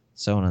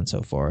so on and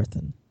so forth.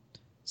 And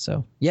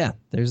so, yeah,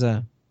 it's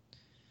a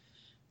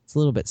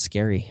little bit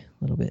scary,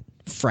 a little bit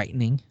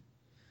frightening.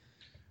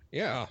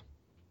 Yeah.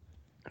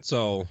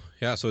 So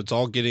it's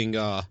all getting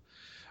a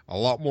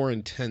lot more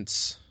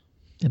intense.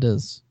 It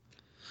is.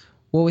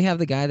 Well, we have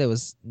the guy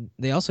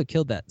they also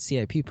killed that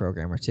CIP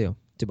programmer too.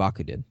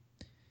 Dubaku did.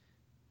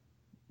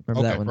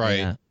 Remember that one?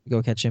 Right. They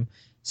go catch him.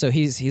 So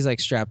he's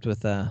strapped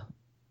with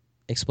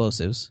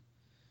explosives.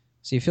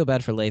 So you feel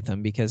bad for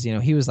Latham because,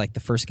 he was the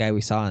first guy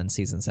we saw in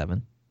season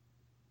 7.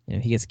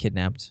 He gets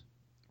kidnapped.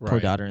 Right. Poor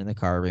daughter in the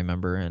car,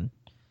 remember? And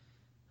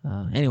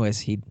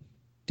anyways,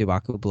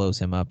 Dubaku blows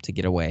him up to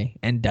get away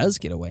and does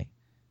get away.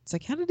 It's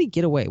like, how did he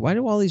get away? Why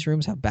do all these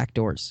rooms have back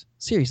doors?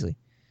 Seriously.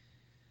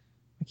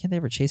 Why can't they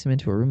ever chase him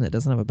into a room that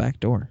doesn't have a back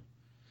door?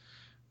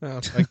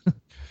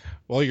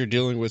 Well, you're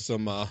dealing with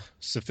some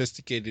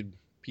sophisticated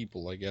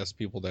people, I guess.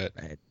 People that...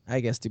 Right. I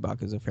guess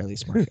Dubaku's a fairly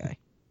smart guy.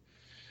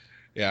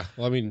 Yeah.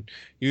 Well, I mean,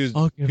 he was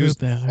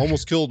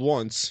almost killed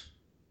once.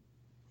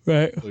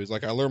 Right. So he's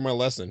like, I learned my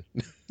lesson.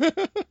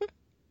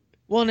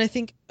 Well, and I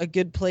think a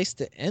good place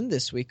to end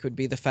this week would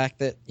be the fact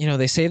that,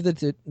 they saved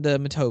the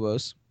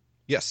Matobos.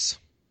 Yes.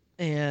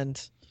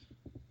 And,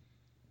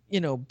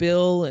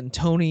 Bill and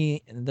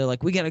Tony, and they're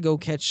like, we got to go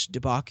catch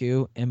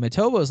Dubaku. And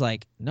Matobo's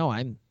like, no,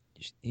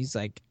 he's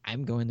like,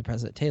 I'm going to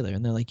President Taylor.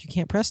 And they're like, you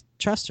can't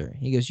trust her.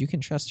 He goes, you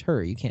can trust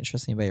her. You can't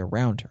trust anybody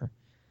around her.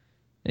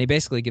 And he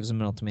basically gives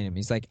him an ultimatum.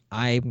 He's like,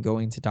 I'm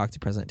going to talk to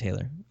President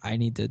Taylor. I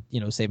need to,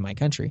 save my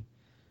country.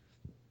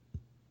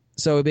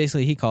 So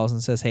basically he calls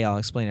and says, hey, I'll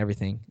explain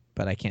everything,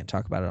 but I can't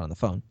talk about it on the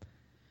phone.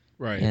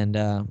 Right.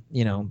 And,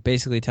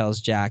 basically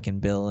tells Jack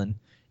and Bill, and,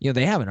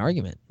 they have an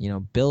argument.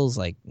 Bill's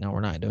like, no,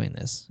 we're not doing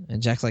this.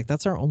 And Jack's like,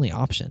 that's our only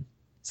option.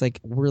 It's like,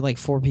 we're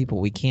 4 people.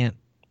 We can't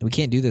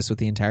do this with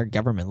the entire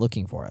government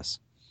looking for us.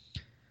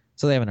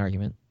 So they have an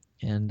argument.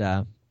 And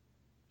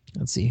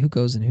let's see, who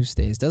goes and who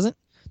stays. Doesn't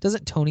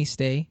Tony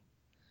stay?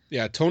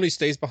 Yeah, Tony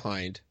stays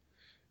behind.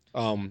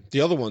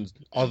 The other ones,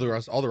 all the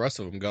rest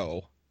of them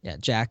go. Yeah,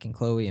 Jack and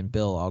Chloe and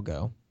Bill all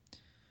go.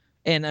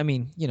 And I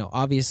mean,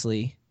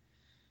 obviously,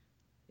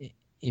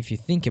 if you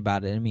think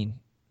about it, I mean,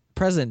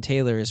 President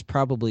Taylor is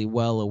probably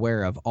well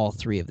aware of all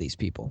 3 of these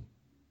people.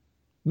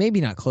 Maybe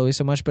not Chloe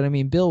so much, but I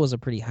mean, Bill was a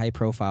pretty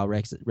high-profile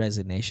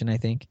resignation, I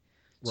think.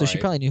 So She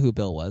probably knew who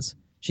Bill was.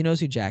 She knows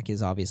who Jack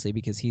is, obviously,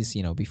 because he's,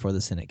 before the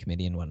Senate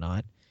committee and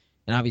whatnot.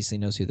 And obviously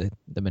knows who the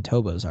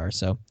Matobos are.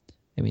 So,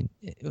 I mean,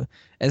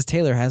 as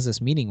Taylor has this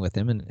meeting with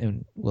him,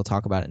 and we'll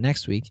talk about it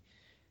next week,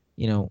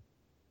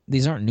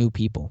 these aren't new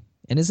people.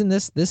 And isn't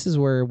this is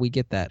where we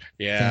get that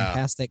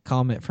fantastic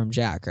comment from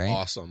Jack, right?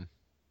 Awesome.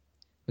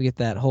 We get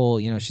that whole,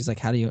 she's like,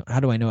 how do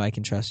I know I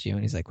can trust you?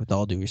 And he's like, with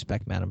all due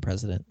respect, Madam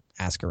President,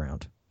 ask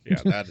around.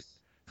 Yeah,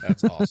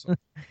 that's awesome.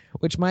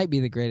 Which might be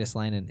the greatest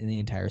line in the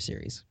entire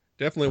series.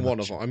 Definitely one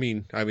of them. I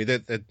mean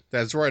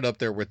that's right up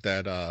there with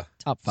that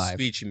top 5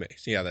 speech he made.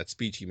 Yeah, that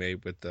speech he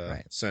made with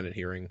the Senate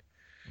hearing.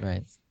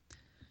 Right.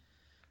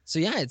 So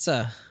yeah,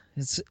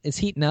 it's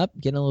heating up,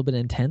 getting a little bit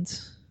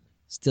intense.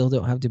 Still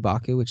don't have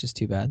Dubaku, which is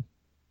too bad.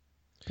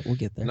 But we'll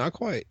get there. Not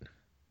quite.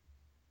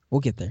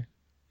 We'll get there.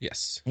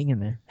 Yes. Hang in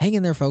there. Hang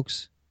in there,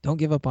 folks. Don't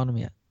give up on them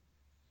yet.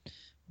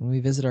 When we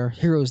visit our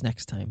heroes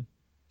next time.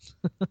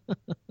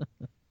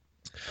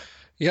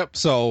 Yep.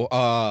 So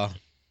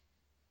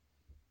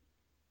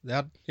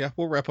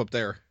we'll wrap up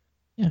there.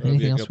 Yeah.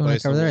 Anything else we want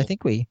to cover there? I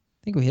think we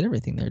hit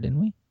everything there, didn't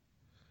we?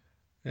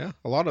 Yeah,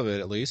 a lot of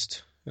it at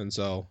least. And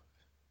so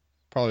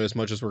probably as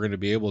much as we're going to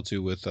be able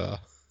to with the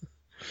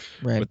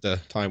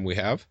time we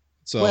have.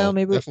 So well,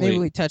 maybe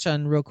we touch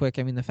on real quick.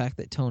 I mean, the fact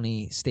that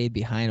Tony stayed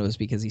behind was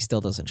because he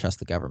still doesn't trust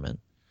the government.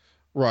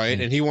 Right,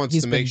 and he wants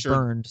to make sure. He's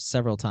been burned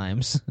several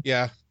times.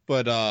 Yeah,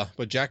 but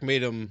Jack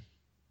made him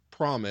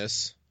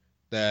promise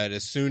that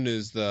as soon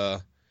as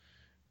the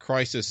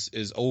crisis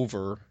is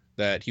over,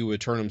 that he would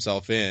turn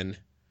himself in.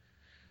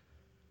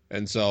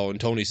 And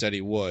Tony said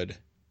he would.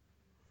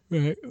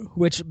 Right.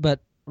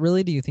 But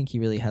really, do you think he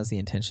really has the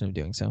intention of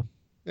doing so?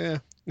 Yeah.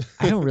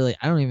 I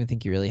don't even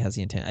think he really has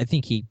the intent. I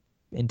think he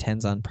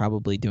intends on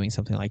probably doing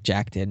something like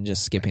Jack did and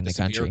just skipping the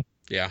country.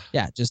 Yeah.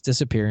 Yeah, just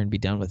disappear and be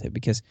done with it,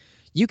 because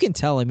you can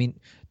tell, I mean,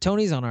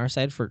 Tony's on our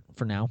side for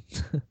now.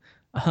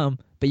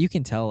 But you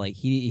can tell, like,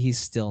 he's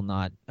still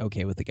not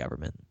okay with the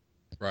government.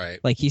 Right.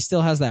 Like, he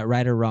still has that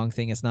right or wrong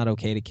thing. It's not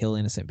okay to kill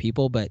innocent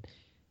people, but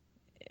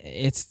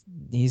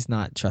he's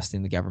not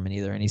trusting the government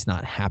either, and he's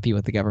not happy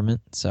with the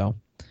government. So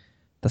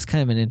that's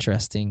kind of an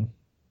interesting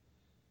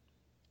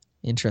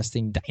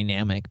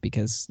dynamic,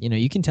 because, you know,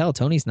 you can tell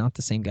Tony's not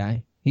the same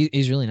guy.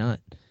 He's really not.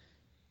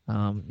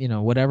 You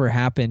know, whatever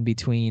happened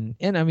between,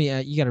 and I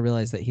mean, you got to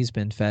realize that he's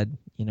been fed,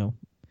 you know,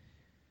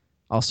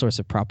 all sorts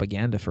of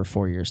propaganda for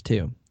 4 years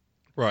too.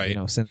 Right. You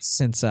know,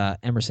 since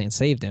Emerson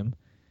saved him,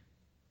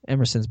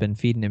 Emerson's been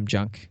feeding him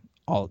junk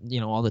all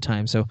the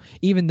time. So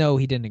even though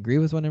he didn't agree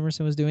with what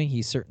Emerson was doing,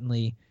 he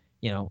certainly,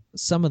 you know,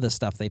 some of the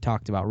stuff they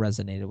talked about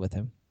resonated with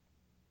him,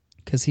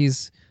 because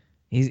he's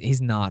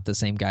not the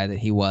same guy that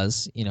he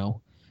was, you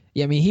know.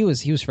 Yeah, I mean, he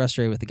was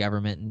frustrated with the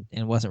government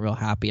and wasn't real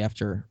happy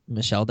after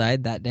Michelle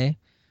died that day,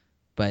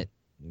 but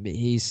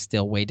he's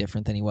still way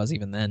different than he was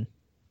even then.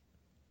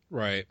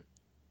 Right.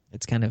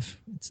 It's kind of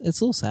it's a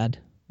little sad.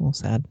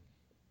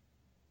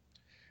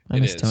 I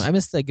miss Tony. I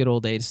miss the good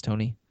old days,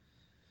 Tony.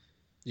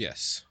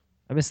 Yes.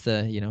 I miss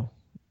the, you know,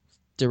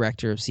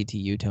 director of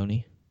CTU,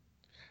 Tony.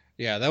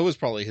 Yeah, that was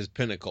probably his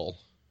pinnacle.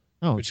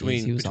 Oh,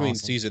 between awesome.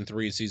 season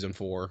 3 and season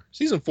 4.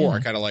 Season 4, yeah.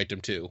 I kind of liked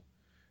him too.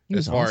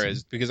 As far awesome.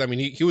 As, because I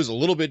mean, he was a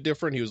little bit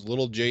different. He was a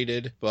little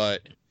jaded,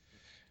 but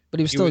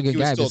he was still a good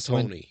guy. He was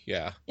still Tony.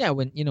 Yeah. Yeah.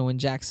 When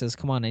Jack says,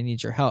 "Come on, I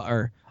need your help,"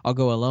 or "I'll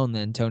go alone,"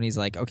 then Tony's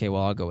like, "Okay,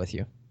 well, I'll go with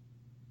you."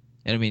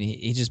 And I mean,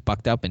 he just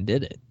bucked up and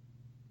did it.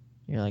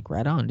 You're like,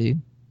 right on,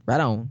 dude. Right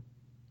on.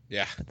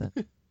 Yeah.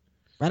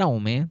 Right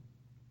on, man.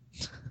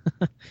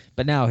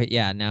 But now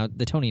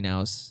the Tony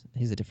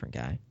he's a different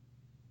guy.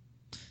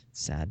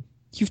 Sad.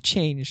 You've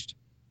changed.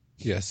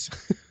 Yes.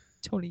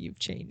 Tony, you've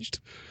changed.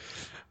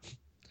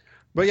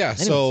 But yeah,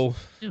 anyways,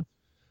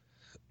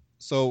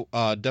 so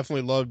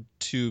definitely love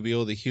to be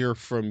able to hear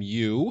from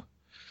you.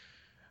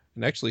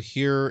 And actually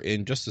here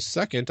in just a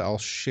second, I'll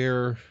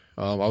share,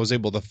 I was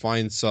able to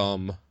find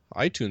some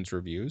iTunes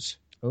reviews.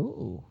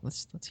 Oh,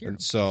 let's hear them.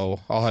 And so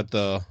I'll have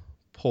to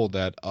pull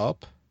that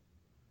up.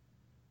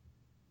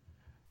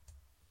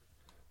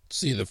 Let's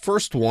see, the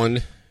first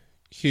one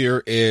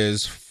here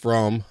is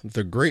from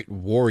The Great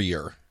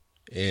Warrior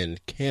in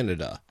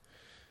Canada.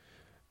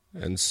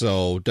 And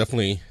so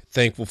definitely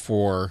thankful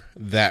for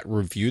that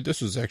review.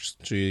 This was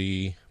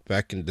actually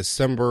back in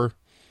December.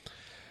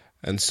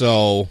 And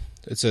so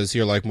it says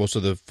here, like most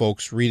of the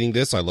folks reading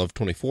this, I love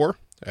 24.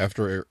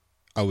 After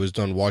I was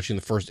done watching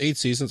the first 8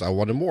 seasons, I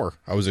wanted more.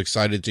 I was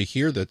excited to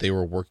hear that they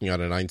were working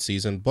on a 9th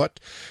season, but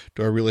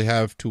do I really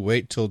have to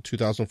wait till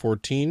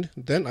 2014?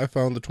 Then I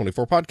found the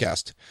 24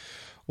 podcast.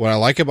 What I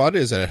like about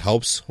it is that it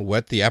helps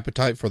whet the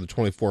appetite for the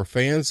 24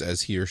 fans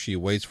as he or she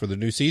waits for the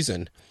new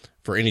season.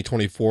 For any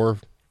 24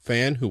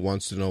 fan who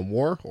wants to know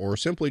more, or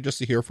simply just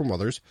to hear from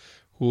others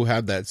who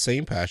have that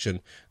same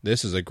passion,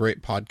 this is a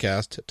great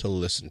podcast to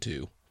listen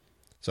to.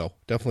 So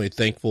definitely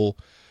thankful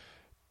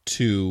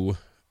to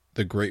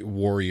The Great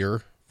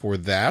Warrior for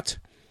that.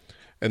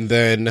 And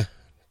then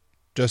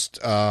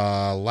just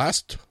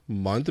last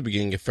month, the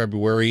beginning of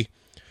February,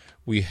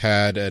 we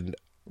had a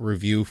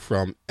review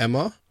from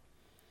Emma.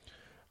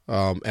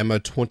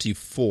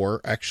 Emma24,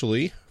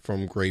 actually,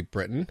 from Great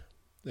Britain.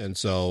 And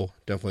so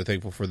definitely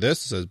thankful for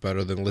this. It says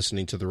better than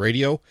listening to the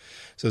radio. It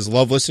says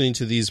love listening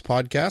to these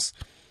podcasts.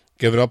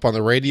 Give it up on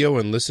the radio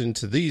and listen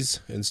to these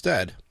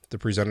instead. The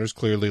presenters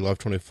clearly love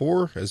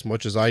 24 as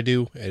much as I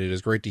do, and it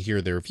is great to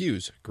hear their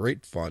views.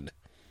 Great fun.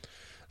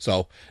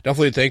 So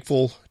definitely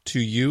thankful to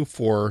you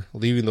for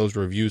leaving those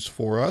reviews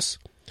for us.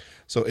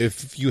 So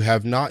if you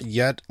have not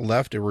yet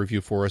left a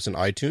review for us in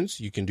iTunes,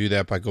 you can do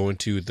that by going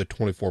to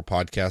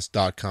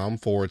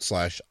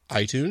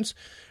the24podcast.com/iTunes.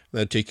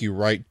 That'll take you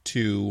right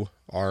to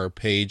our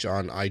page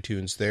on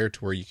iTunes there,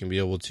 to where you can be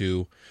able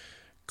to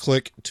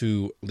click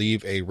to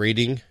leave a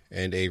rating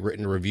and a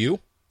written review.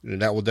 And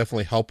that will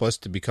definitely help us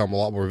to become a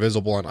lot more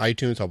visible on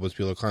iTunes, help us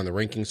be able to climb the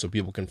rankings so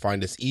people can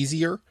find us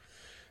easier.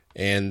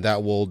 And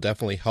that will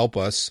definitely help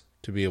us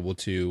to be able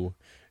to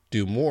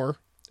do more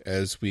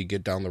as we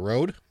get down the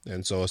road.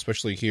 And so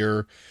especially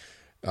here,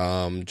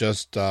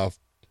 just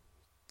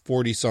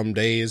 40 some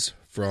days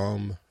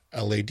from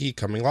LAD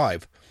coming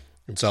live.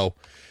 And so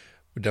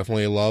we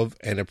definitely love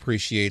and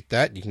appreciate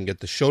that. You can get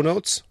the show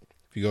notes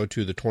if you go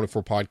to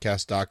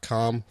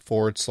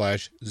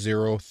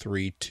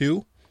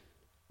the24podcast.com/032.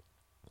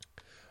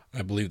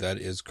 I believe that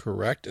is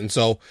correct. And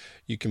so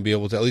you can be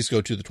able to at least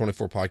go to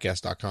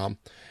the24podcast.com,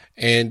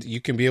 and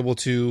you can be able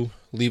to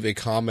leave a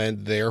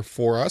comment there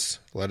for us.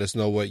 Let us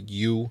know what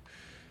you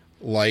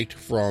liked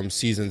from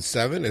season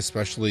 7,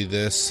 especially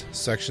this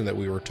section that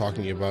we were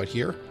talking about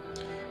here.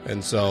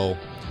 And so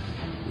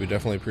we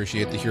definitely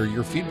appreciate to hear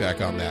your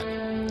feedback on that.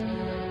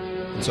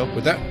 And so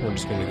with that, we're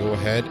just going to go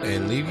ahead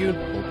and leave you.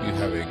 Hope you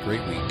have a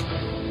great week.